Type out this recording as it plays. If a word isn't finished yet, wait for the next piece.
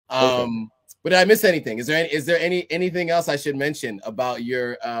Okay. But did I miss anything? Is there anything else I should mention about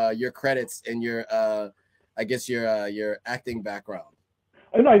your credits and your I guess your acting background?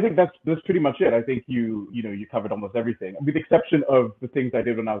 And I think that's pretty much it. I think you covered almost everything, with the exception of the things I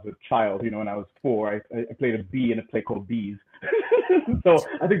did when I was a child. When I was 4, I played a bee in a play called Bees. So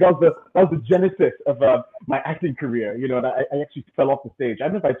I think that was the genesis of my acting career. And I actually fell off the stage. I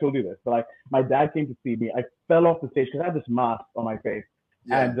don't know if I told you this, but like my dad came to see me. I fell off the stage because I had this mask on my face.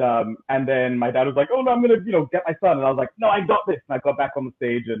 Yeah. And then my dad was like, "Oh no, I'm gonna get my son," and I was like, "No, I got this." And I got back on the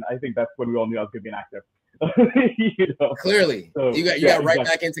stage, and I think that's when we all knew I was gonna be an actor. Clearly, So you got yeah, right exactly.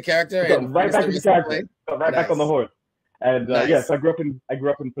 back into character Got right back into character. Got right back on the Nice. horse. And Nice. yes, I grew up in.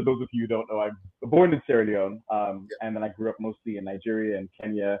 For those of you who don't know, I'm born in Sierra Leone, and then I grew up mostly in Nigeria and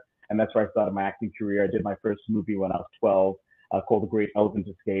Kenya, and that's where I started my acting career. I did my first movie when I was 12, called The Great Elephant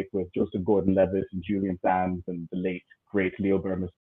Escape, with Joseph Gordon-Levitt and Julian Sands and the late great Leo Burmese.